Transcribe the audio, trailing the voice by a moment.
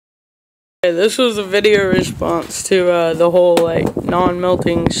Okay, this was a video response to the whole like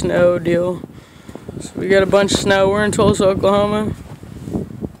non-melting snow deal. So we got a bunch of snow. We're in Tulsa, Oklahoma,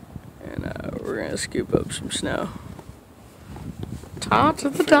 and we're gonna scoop up some snow. Top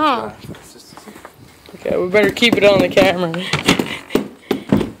to the top. Okay, we better keep it on the camera.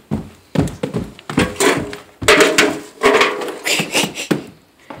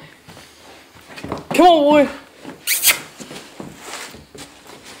 Come on, boy.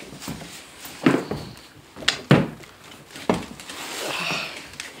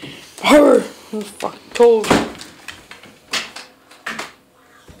 Hurry! I'm fucking cold.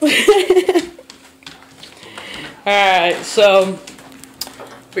 Alright, so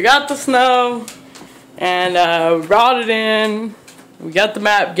we got the snow and we brought it in. We got the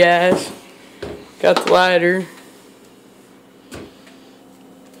map gas, got the lighter.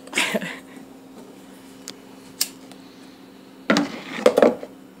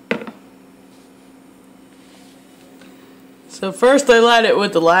 So first they light it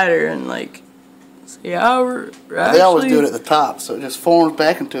with the lighter and like see how we're actually... They always do it at the top, so it just forms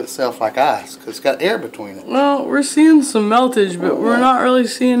back into itself like ice because it's got air between it. Well, we're seeing some meltage, but we're not really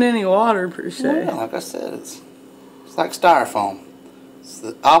seeing any water per se. Well, like I said, it's like styrofoam. It's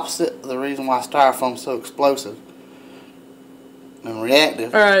the opposite of the reason why styrofoam's so explosive and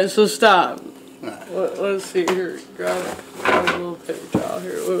reactive. Alright, so stop. Right. Let's see here. Grab a little paper towel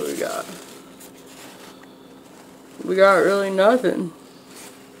here. What do we got? We got really nothing.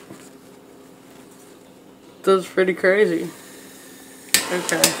 That's pretty crazy.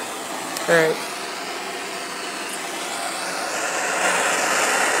 Okay. Alright.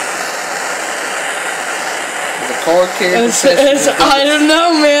 The cord carries I don't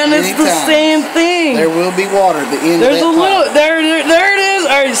know, man. It's the same thing. There will be water at the end There's of that a little. There it is.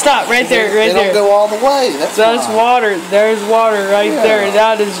 Alright, stop. Right there. Right there. They don't go all the way. That's water. There's water right there.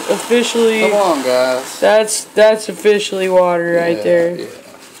 That is officially. Come on, guys. That's officially water right there. Yeah.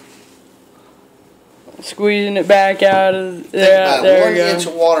 Squeezing it back out of there. 1 inch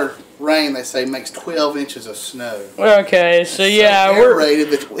of water rain, they say, makes 12 inches of snow. Okay, so yeah, we're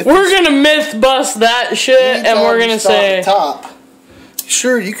gonna myth bust that shit, and we're gonna say top.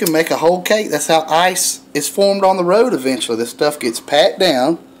 Sure, you can make a whole cake. That's how ice is formed on the road. Eventually, this stuff gets packed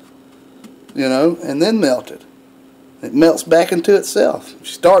down, you know, and then melted. It melts back into itself. If you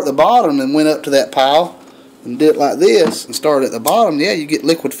start at the bottom and went up to that pile and did it like this and started at the bottom, yeah, you get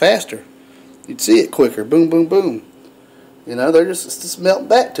liquid faster. You'd see it quicker. Boom, boom, boom. You know, it's just melting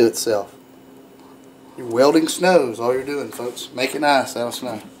back to itself. You're welding snow is all you're doing, folks. Making ice out of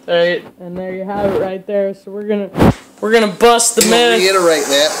snow. Right, and there you have it right there. So we're gonna bust the myth. Reiterate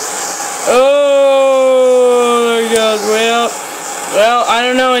that. Oh, there he goes, way up. Well, I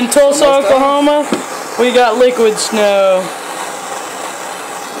don't know. In Tulsa, Oklahoma, we got liquid snow.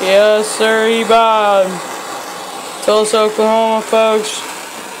 Yes, sir, Bob. Tulsa, Oklahoma, folks.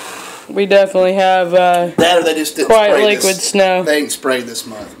 We definitely have that or they just didn't quite liquid snow. They ain't sprayed this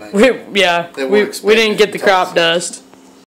month, man. We didn't get the crop dust.